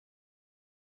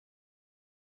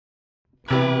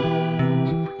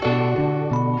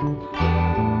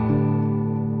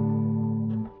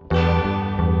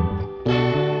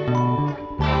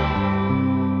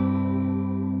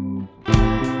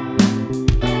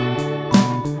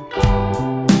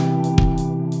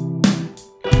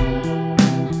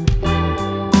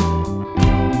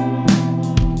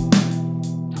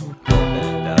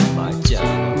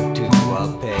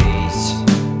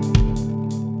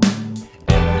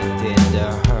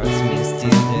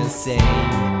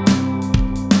same.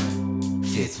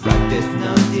 Feels like there's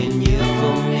nothing new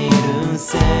for me to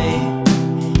say.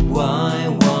 Why?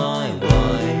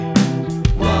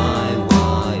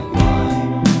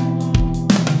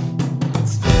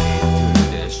 Straight through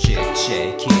the shit,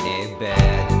 shaking it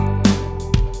bad.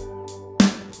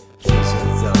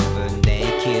 Visions of a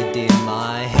naked in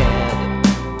my head,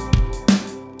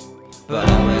 but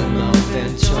I went off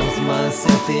and chose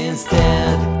myself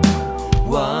instead.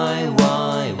 Why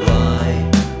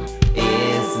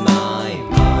is my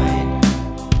mind?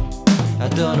 I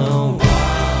don't know why.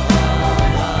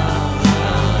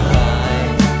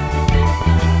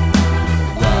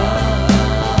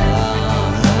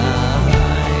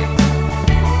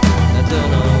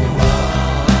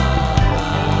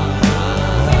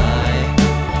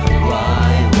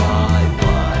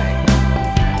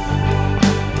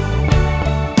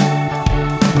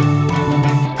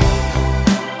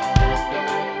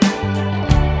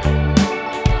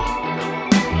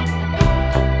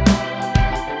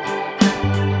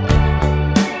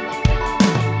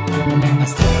 I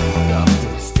stepped off the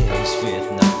stage with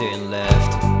nothing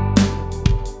left.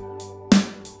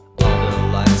 All the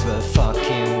lights were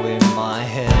fucking with my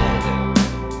head,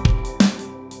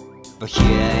 but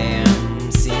here I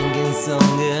am singing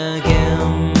song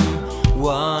again.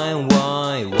 Why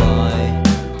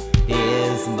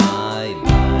is my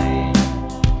mind?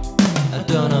 I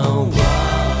don't know why.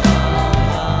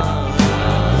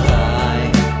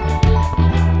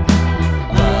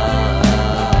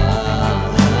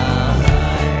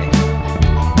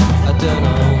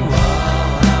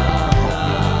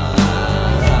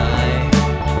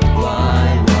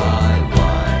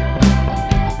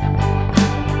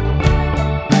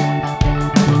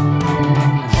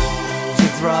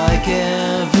 Like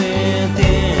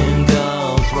everything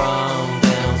goes round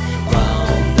and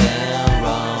round and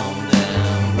round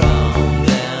and round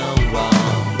and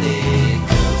round it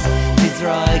goes. It's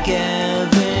like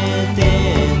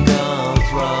everything goes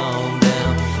round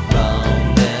and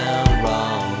round and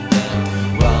round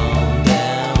and round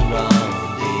and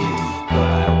round it. But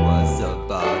I was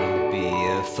about to be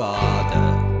a father.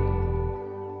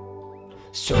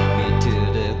 Shook me to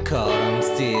the core, I'm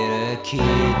still a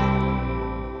kid.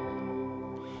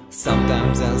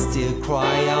 Sometimes I still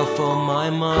cry out for my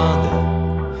mother.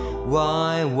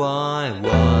 Why?